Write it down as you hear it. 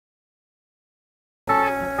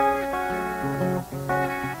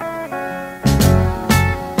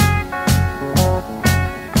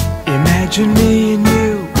Imagine me and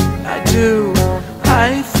you, I do.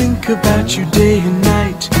 I think about you day and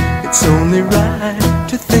night. It's only right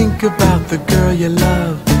to think about the girl you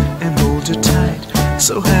love and hold her tight.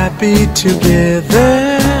 So happy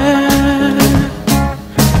together.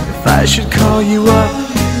 If I should call you up,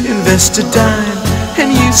 invest a dime,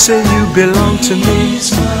 and you say you belong to me,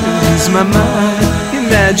 ease my mind.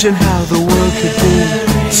 Imagine how the world could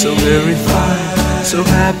be so very fine, so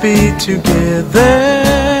happy together.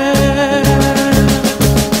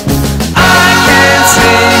 I can't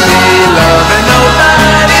see me loving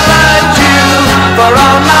nobody but you for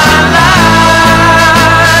all my life.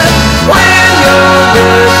 When you're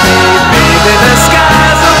with me, baby, the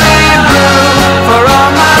skies will be blue for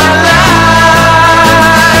all my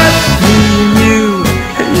life. Me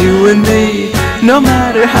and you and me, no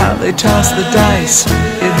matter how they toss the dice,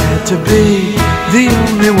 it had to be. The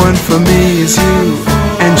only one for me is you,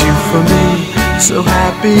 and you for me, so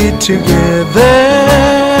happy together.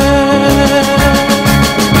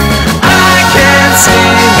 I can't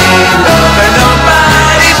see me loving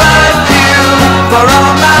nobody but you for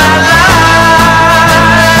all my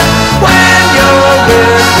life. When you're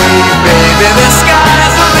with me, baby, the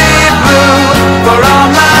skies will be blue for all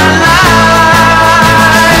my life.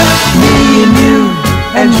 Me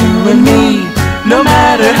and you and me, no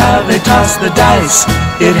matter how they toss the dice,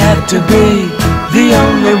 it had to be. The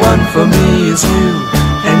only one for me is you,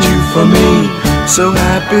 and you for me, so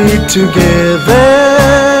happy together.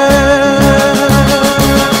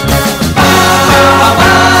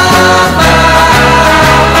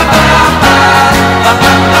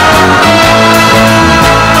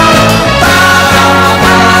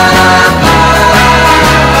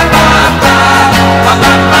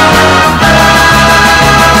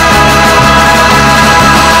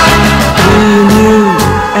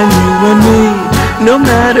 No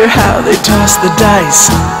matter how they toss the dice,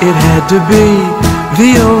 it had to be.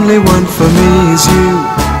 The only one for me is you,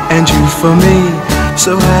 and you for me,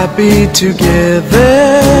 so happy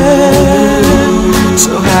together.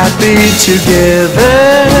 So happy together.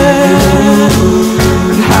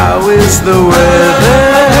 And how is the weather?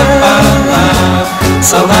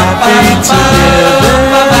 So happy together.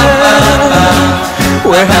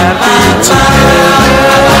 We're happy together.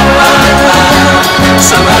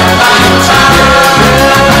 So happy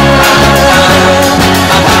together.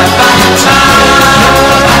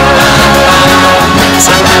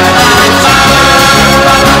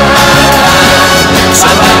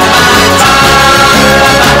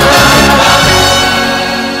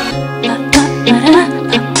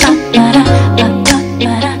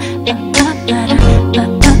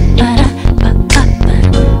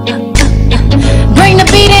 Bring the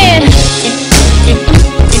beat in.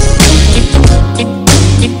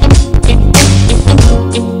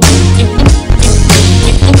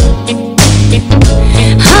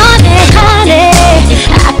 Honey, honey,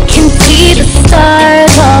 I can see the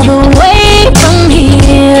stars all the way from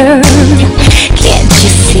here. Can't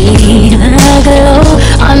you see the glow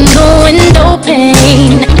on the window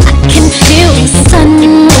pane? I can feel the sun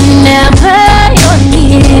whenever you're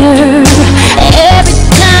near. Every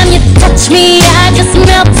time you touch me, I just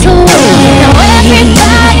melt away.